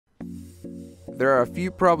There are a few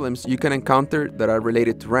problems you can encounter that are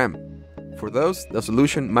related to RAM. For those, the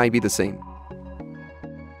solution might be the same.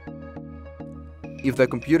 If the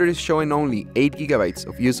computer is showing only 8 GB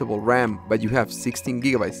of usable RAM but you have 16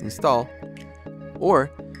 GB installed, or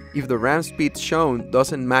if the RAM speed shown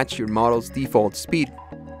doesn't match your model's default speed,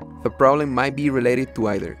 the problem might be related to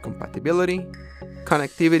either compatibility,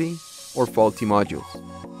 connectivity, or faulty modules.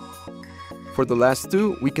 For the last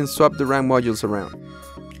two, we can swap the RAM modules around.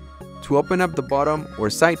 To open up the bottom or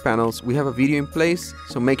side panels, we have a video in place,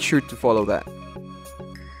 so make sure to follow that.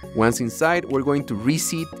 Once inside, we're going to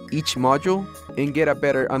reseat each module and get a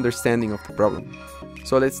better understanding of the problem.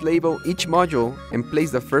 So let's label each module and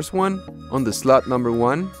place the first one on the slot number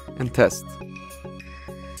 1 and test.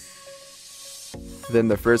 Then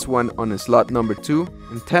the first one on the slot number 2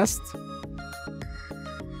 and test.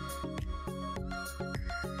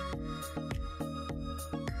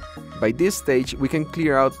 By this stage, we can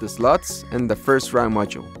clear out the slots and the first RAM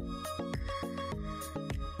module.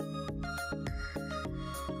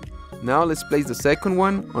 Now let's place the second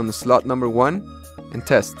one on the slot number 1 and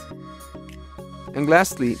test. And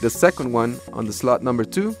lastly, the second one on the slot number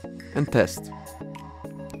 2 and test.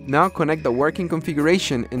 Now connect the working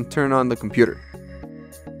configuration and turn on the computer.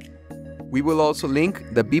 We will also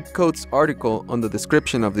link the BIP codes article on the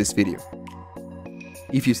description of this video.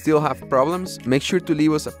 If you still have problems, make sure to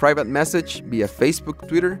leave us a private message via Facebook,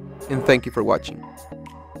 Twitter, and thank you for watching.